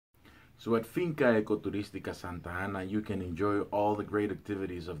So at Finca Ecoturística Santa Ana, you can enjoy all the great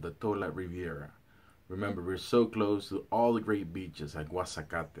activities of the Tola Riviera. Remember, we're so close to all the great beaches like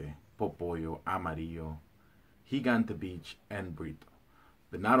Guasacate, Popoyo, Amarillo, Gigante Beach, and Brito.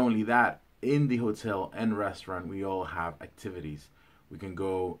 But not only that, in the hotel and restaurant, we all have activities. We can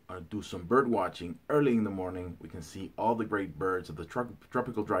go do some bird watching early in the morning. We can see all the great birds of the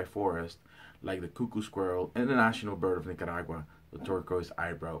tropical dry forest, like the cuckoo squirrel and the national bird of Nicaragua, the turquoise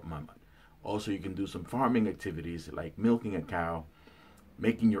eyebrow mammoth. Also, you can do some farming activities like milking a cow,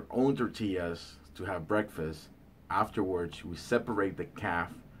 making your own tortillas to have breakfast. Afterwards, we separate the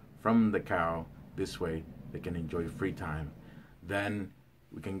calf from the cow. This way, they can enjoy free time. Then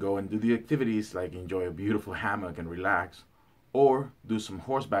we can go and do the activities like enjoy a beautiful hammock and relax, or do some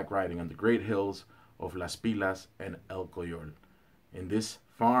horseback riding on the great hills of Las Pilas and El Coyol. In this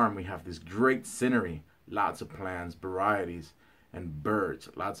farm, we have this great scenery, lots of plants, varieties, and birds,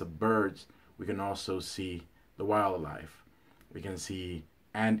 lots of birds. We can also see the wildlife. We can see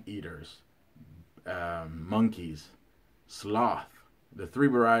anteaters, monkeys, sloth, the three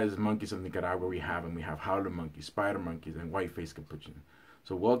varieties of monkeys of Nicaragua we have, and we have howler monkeys, spider monkeys, and white-faced capuchin.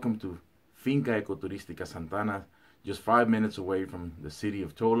 So welcome to Finca Ecoturística Santa Ana, just 5 minutes away from the city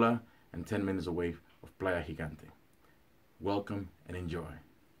of Tola and 10 minutes away of Playa Gigante. Welcome and enjoy.